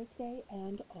on your birthday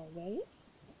and always."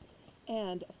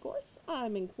 And of course,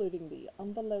 I'm including the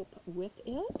envelope with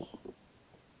it.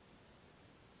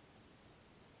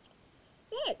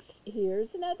 Next,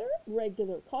 here's another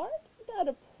regular card. Got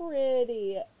a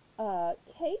pretty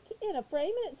cake in a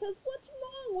frame, and it says, "What's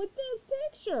wrong with this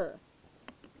picture?"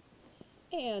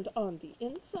 And on the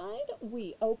inside,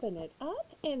 we open it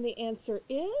up, and the answer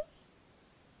is,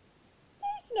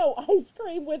 there's no ice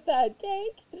cream with that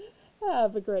cake.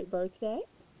 Have a great birthday.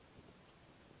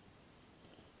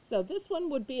 So this one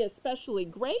would be especially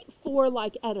great for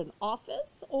like at an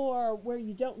office or where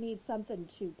you don't need something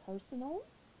too personal.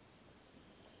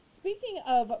 Speaking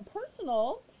of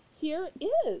personal, here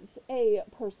is a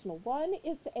personal one.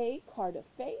 It's a card of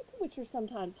faith, which are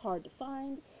sometimes hard to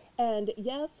find. And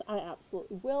yes, I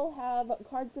absolutely will have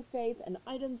cards of faith and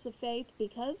items of faith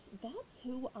because that's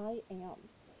who I am.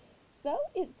 So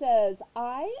it says,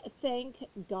 "I thank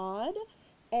God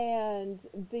and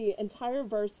the entire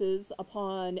verses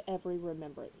upon every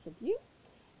remembrance of you."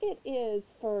 It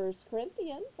is 1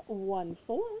 Corinthians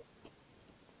 1:4.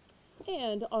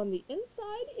 And on the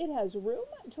inside, it has room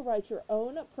to write your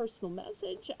own personal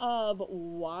message of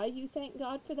why you thank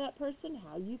God for that person,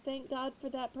 how you thank God for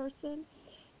that person,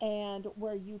 and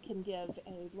where you can give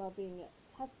a loving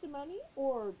testimony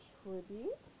or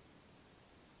tribute.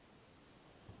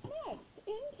 Next,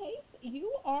 in case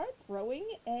you are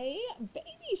throwing a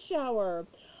baby shower,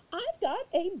 I've got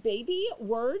a baby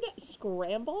word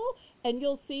scramble, and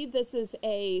you'll see this is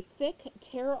a thick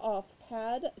tear-off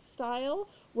pad style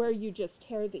where you just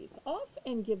tear these off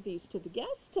and give these to the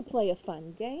guests to play a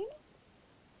fun game.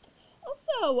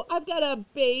 Also, I've got a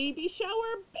baby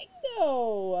shower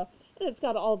bingo, and it's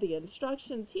got all the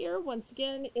instructions here. Once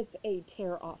again, it's a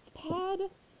tear-off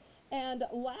pad. And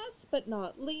last but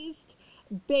not least,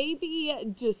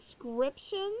 baby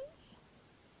descriptions.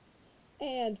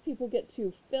 And people get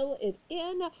to fill it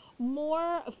in.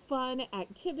 More fun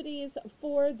activities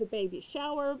for the baby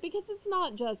shower because it's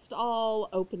not just all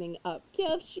opening up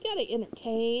gifts. You got to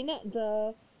entertain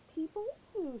the people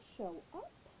who show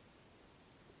up.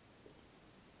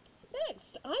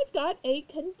 Next, I've got a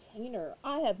container.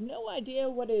 I have no idea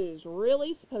what it is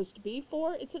really supposed to be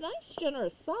for. It's a nice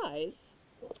generous size.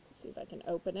 Let's see if I can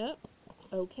open it.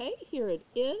 Okay, here it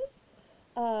is.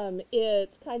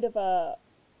 It's kind of a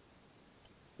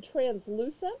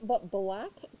translucent but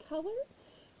black color.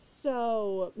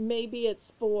 So maybe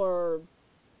it's for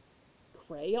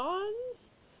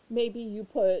crayons. Maybe you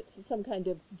put some kind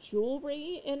of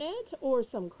jewelry in it or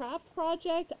some craft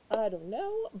project. I don't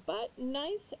know, but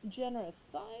nice generous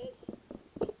size.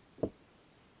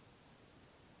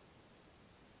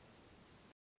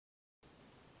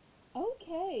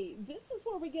 Okay, this is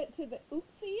where we get to the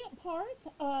oopsie part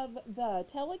of the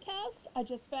telecast. I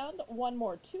just found one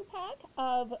more 2-pack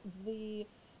of the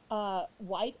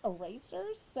white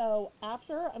erasers. So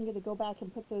after, I'm going to go back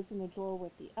and put those in the drawer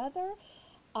with the other.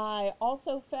 I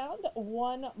also found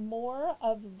one more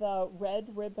of the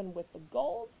red ribbon with the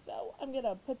gold. So I'm going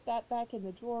to put that back in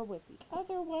the drawer with the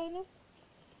other one.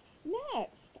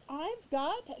 Next, I've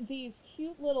got these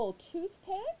cute little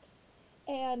toothpicks.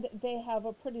 And they have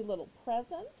a pretty little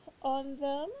present on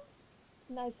them.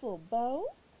 Nice little bow.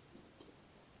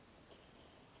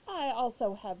 I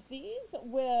also have these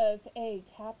with a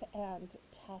cap and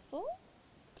tassel.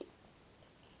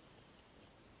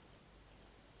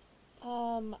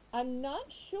 I'm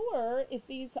not sure if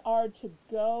these are to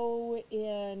go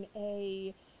in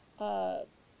a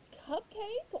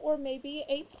cupcake or maybe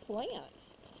a plant.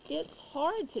 It's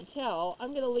hard to tell. I'm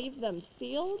going to leave them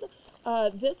sealed.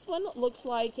 This one looks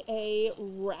like a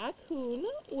raccoon,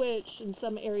 which in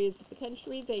some areas of the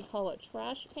country they call a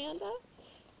trash panda.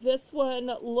 This one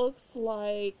looks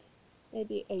like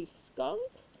maybe a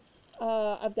skunk.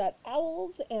 I've got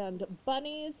owls and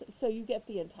bunnies, so you get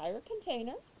the entire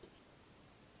container.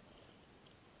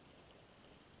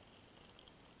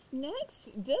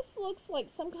 Next, this looks like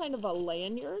some kind of a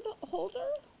lanyard holder,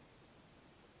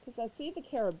 because I see the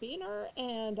carabiner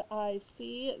and I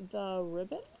see the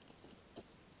ribbon.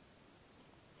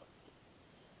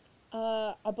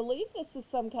 I believe this is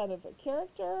some kind of a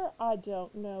character. I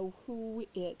don't know who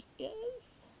it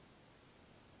is,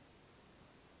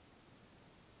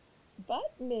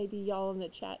 but maybe y'all in the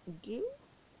chat do.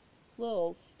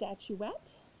 Little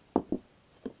statuette.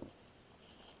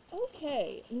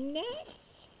 Okay,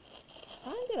 next,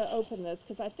 I'm going to open this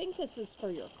because I think this is for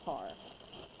your car.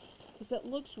 because it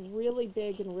looks really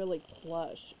big and really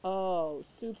plush. Oh,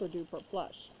 super duper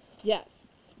plush. Yes,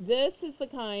 this is the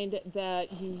kind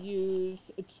that you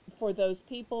use for those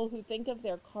people who think of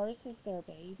their cars as their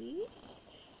babies.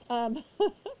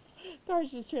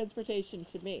 Cars is transportation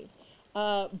to me.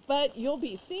 But you'll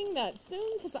be seeing that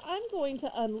soon because I'm going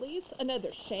to unleash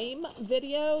another shame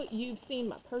video. You've seen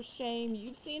my purse shame.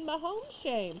 You've seen my home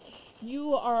shame.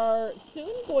 You are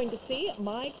soon going to see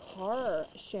my car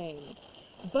shame.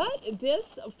 But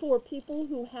this, for people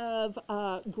who have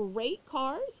great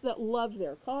cars, that love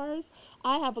their cars.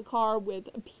 I have a car with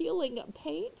peeling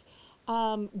paint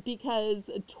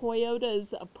because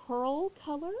Toyota's pearl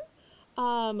color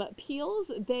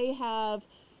peels. They have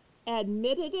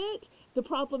admitted it. The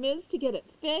problem is to get it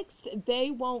fixed. They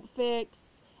won't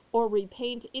fix or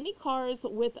repaint any cars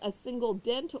with a single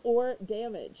dent or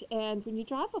damage. And when you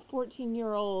drive a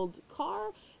 14-year-old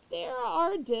car, there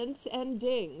are dents and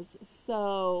dings.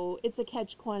 So it's a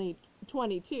catch-22.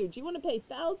 Do you want to pay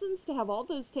thousands to have all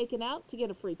those taken out to get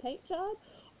a free paint job?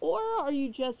 Or are you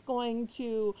just going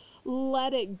to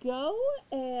let it go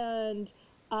and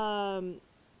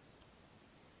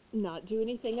not do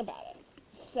anything about it?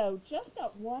 So just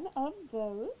got one of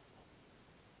those.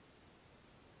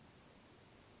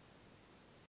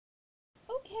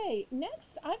 Okay,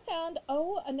 next I found,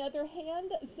 another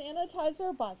hand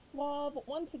sanitizer by Suave.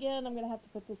 Once again, I'm going to have to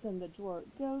put this in the drawer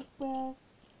it goes with.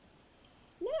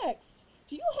 Next,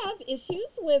 do you have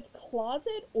issues with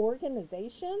closet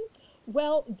organization?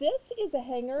 Well, this is a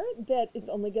hanger that is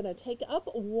only going to take up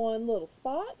one little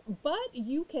spot, but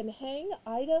you can hang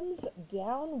items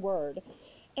downward.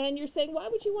 And you're saying, why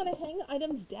would you want to hang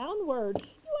items downward?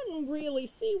 You wouldn't really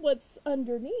see what's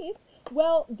underneath.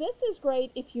 Well, this is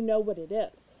great if you know what it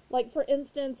is. Like, for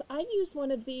instance, I use one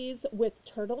of these with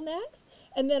turtlenecks,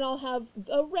 and then I'll have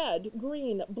a red,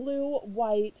 green, blue,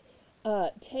 white,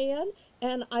 tan,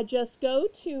 and I just go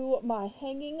to my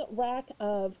hanging rack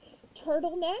of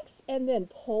turtlenecks and then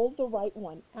pull the right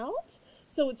one out.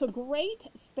 So it's a great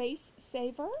space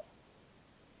saver.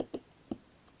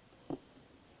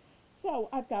 So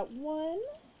I've got 1,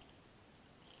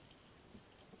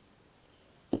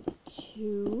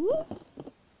 2,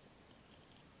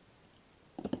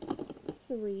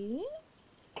 3,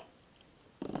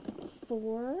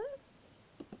 4,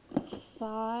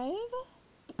 5,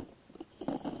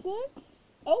 6.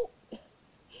 Oh, and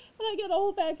I get a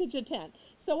whole package of 10.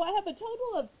 So I have a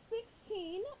total of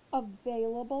 16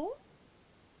 available.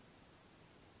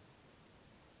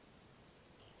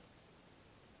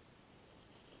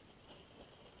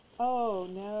 Oh,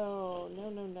 no,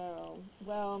 no, no, no.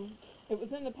 Well, it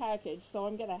was in the package, so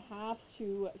I'm going to have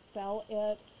to sell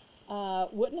it.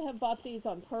 Wouldn't have bought these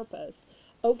on purpose.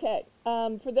 Okay,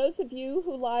 for those of you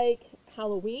who like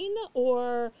Halloween,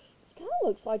 or it kind of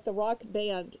looks like the rock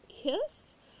band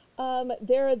Kiss,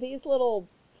 there are these little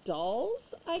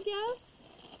dolls, I guess.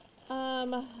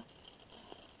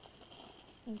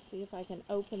 Let's see if I can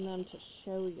open them to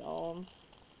show y'all.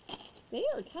 They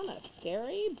are kind of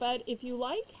scary, but if you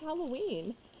like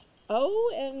Halloween,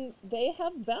 and they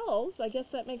have bells, I guess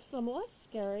that makes them less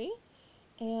scary.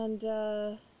 And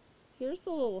here's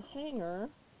the little hanger.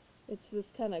 It's this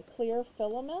kind of clear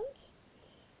filament.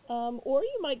 Or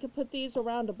you might could put these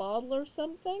around a bottle or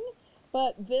something,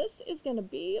 but this is going to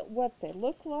be what they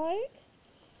look like.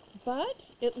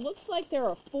 But it looks like there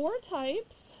are 4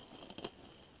 types,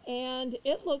 and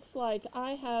it looks like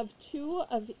I have 2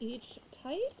 of each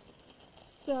type.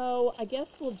 So I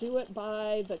guess we'll do it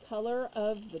by the color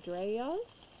of the dress.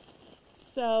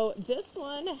 So this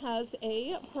one has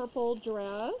a purple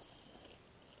dress.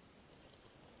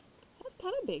 Have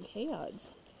kind of big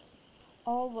heads.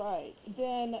 All right.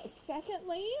 Then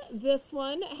secondly, this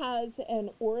one has an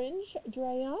orange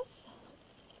dress.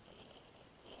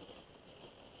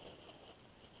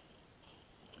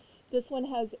 This one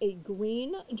has a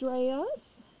green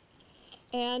dress.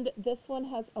 And this one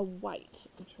has a white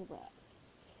dress.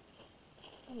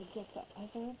 Let me get the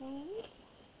other ones.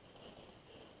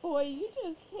 Boy, you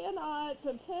just cannot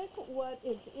pick what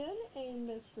is in a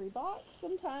mystery box.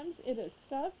 Sometimes it is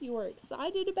stuff you are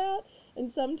excited about,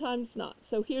 and sometimes not.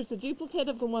 So here's a duplicate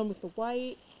of the one with the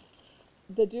white,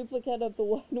 the duplicate of the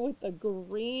one with the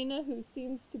green, who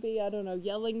seems to be, I don't know,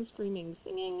 yelling, screaming,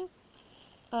 singing,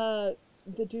 the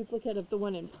duplicate of the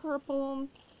one in purple,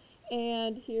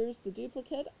 and here's the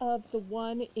duplicate of the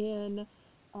one in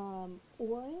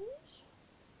orange.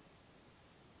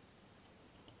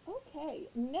 Okay,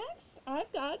 next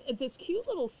I've got this cute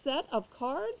little set of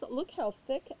cards. Look how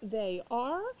thick they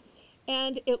are.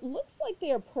 And it looks like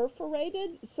they are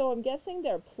perforated, so I'm guessing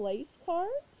they're place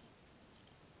cards.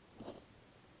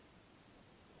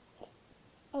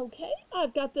 Okay,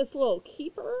 I've got this little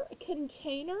keeper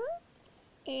container,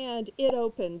 and it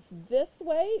opens this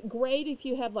way. Great if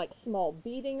you have like small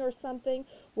beading or something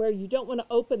where you don't want to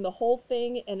open the whole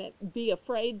thing and be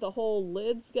afraid the whole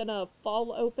lid's gonna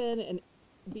fall open and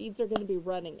beads are gonna be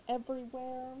running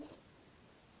everywhere.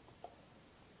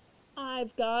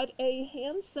 I've got a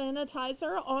hand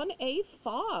sanitizer on a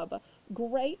fob.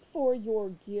 Great for your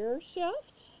gear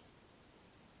shift.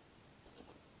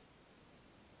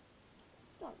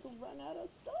 Starting to run out of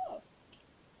stuff.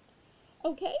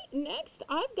 Okay, next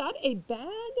I've got a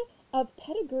bag of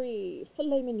pedigree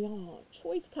filet mignon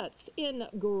choice cuts in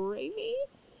gravy.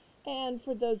 And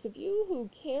for those of you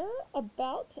who care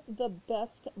about the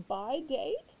best by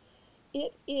date,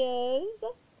 it is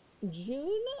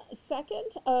June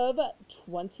 2nd of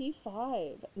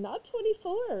 25. Not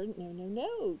 24,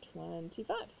 no,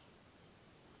 25.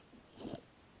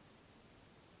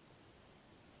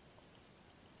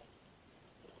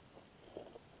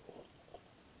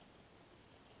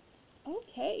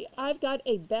 Okay, I've got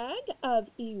a bag of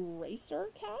eraser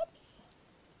caps.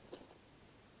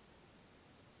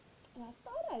 And I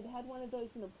thought I'd had one of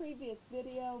those in a previous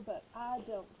video, but I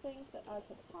don't think that I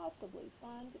could possibly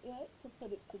find it to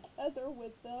put it together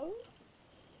with those.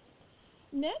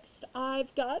 Next,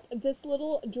 I've got this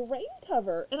little drain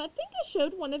cover, and I think I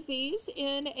showed one of these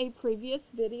in a previous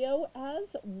video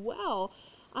as well.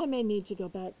 I may need to go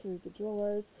back through the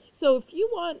drawers. So if you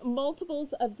want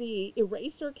multiples of the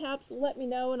eraser caps, let me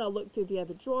know and I'll look through the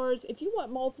other drawers. If you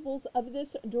want multiples of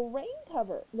this drain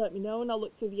cover, let me know and I'll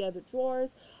look through the other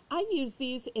drawers. I use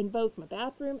these in both my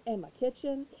bathroom and my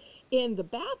kitchen. In the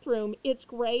bathroom, it's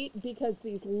great because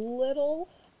these little,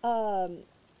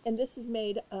 and this is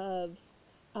made of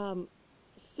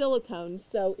silicone,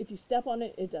 so if you step on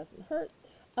it, it doesn't hurt.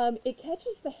 It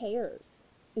catches the hairs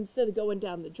instead of going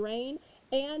down the drain.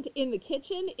 And in the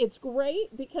kitchen, it's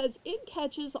great because it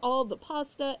catches all the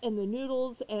pasta and the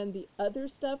noodles and the other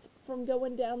stuff from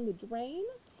going down the drain.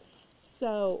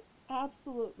 So,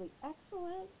 absolutely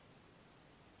excellent.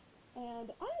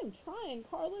 And I am trying,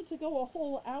 Carla, to go a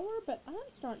whole hour, but I'm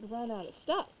starting to run out of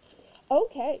stuff.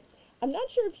 Okay, I'm not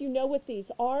sure if you know what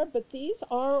these are, but these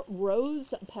are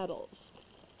rose petals.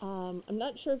 I'm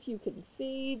not sure if you can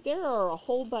see. There are a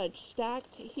whole bunch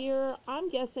stacked here. I'm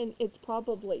guessing it's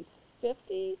probably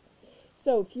 50.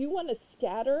 So if you want to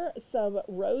scatter some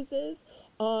roses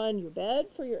on your bed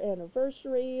for your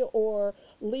anniversary, or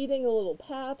leading a little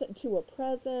path to a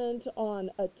present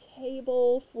on a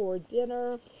table for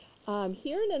dinner,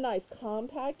 here in a nice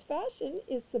compact fashion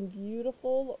is some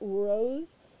beautiful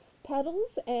rose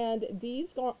petals, and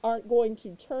these aren't going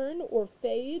to turn or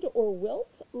fade or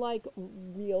wilt like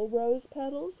real rose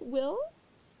petals will.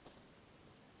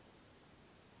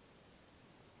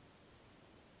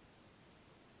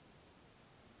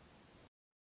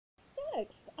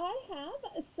 Next, I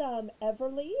have some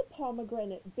Everly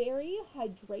Pomegranate Berry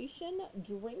Hydration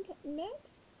Drink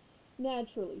Mix,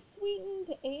 naturally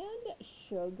sweetened and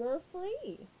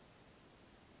sugar-free.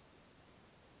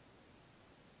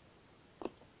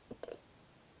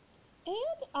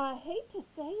 And I hate to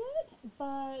say it,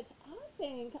 but I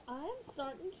think I'm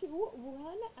starting to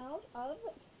run out of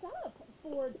stuff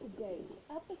for today's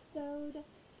episode.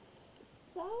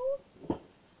 So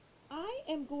I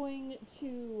am going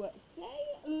to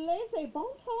say, laissez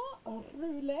bon temps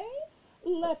rouler,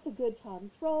 let the good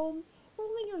times roll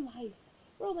in your life,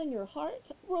 roll in your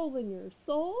heart, roll in your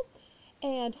soul,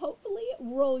 and hopefully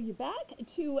roll you back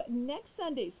to next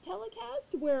Sunday's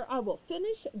telecast, where I will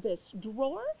finish this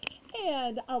drawer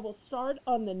and I will start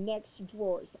on the next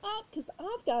drawers up, because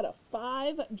I've got a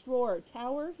 5-drawer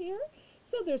tower here,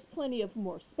 so there's plenty of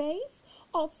more space.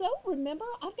 Also, remember,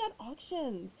 I've got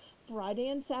auctions Friday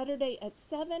and Saturday at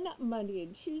 7, Monday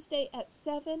and Tuesday at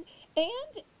 7,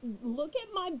 and look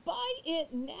at my Buy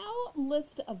It Now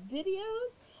list of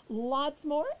videos. Lots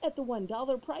more at the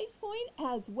 $1 price point,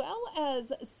 as well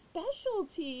as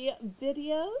specialty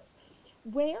videos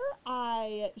where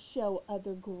I show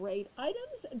other great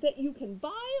items that you can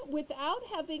buy without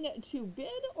having to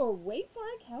bid or wait for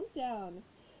a countdown.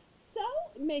 So,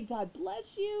 may God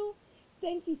bless you.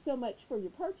 Thank you so much for your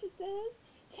purchases.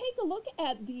 Take a look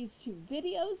at these 2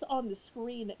 videos on the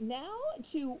screen now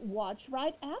to watch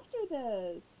right after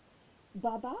this.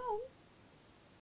 Bye-bye.